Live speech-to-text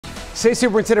State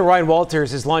Superintendent Ryan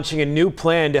Walters is launching a new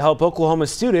plan to help Oklahoma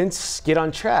students get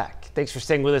on track. Thanks for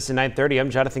staying with us at 9:30.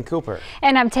 I'm Jonathan Cooper.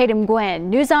 And I'm Tatum Gwynn.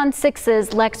 News on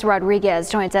 6's Lex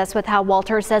Rodriguez joins us with how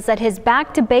Walters says that his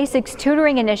Back to Basics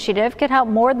tutoring initiative could help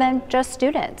more than just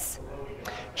students.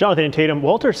 Jonathan and Tatum,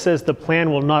 Walters says the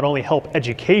plan will not only help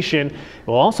education, it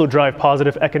will also drive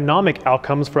positive economic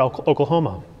outcomes for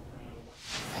Oklahoma.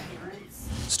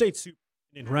 State Superintendent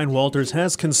Ryan Walters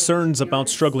has concerns about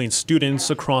struggling students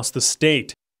across the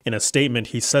state. In a statement,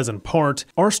 he says in part,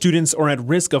 our students are at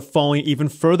risk of falling even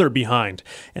further behind,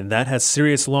 and that has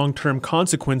serious long-term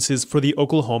consequences for the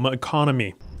Oklahoma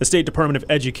economy. The State Department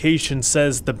of Education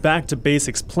says the Back to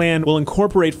Basics plan will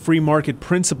incorporate free market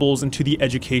principles into the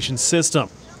education system.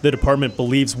 The department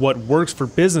believes what works for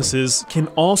businesses can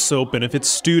also benefit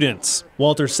students.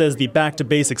 Walters says the Back to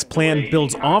Basics plan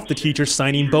builds off the teacher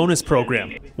signing bonus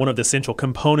program. One of the central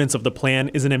components of the plan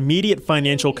is an immediate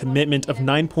financial commitment of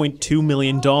 $9.2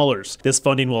 million. This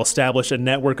funding will establish a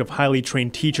network of highly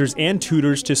trained teachers and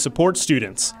tutors to support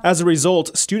students. As a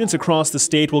result, students across the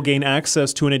state will gain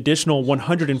access to an additional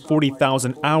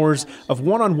 140,000 hours of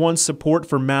one-on-one support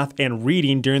for math and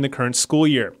reading during the current school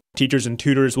year. Teachers and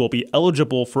tutors will be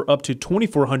eligible for up to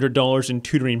 $2,400 in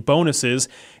tutoring bonuses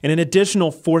and an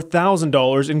additional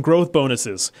 $4,000 in growth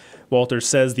bonuses. Walters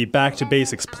says the Back to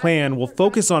Basics plan will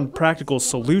focus on practical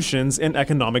solutions and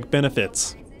economic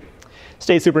benefits.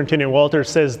 State Superintendent Walters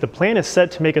says the plan is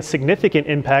set to make a significant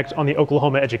impact on the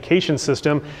Oklahoma education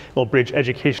system. It will bridge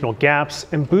educational gaps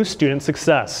and boost student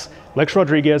success. Lex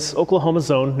Rodriguez, Oklahoma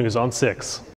Zone, News on 6.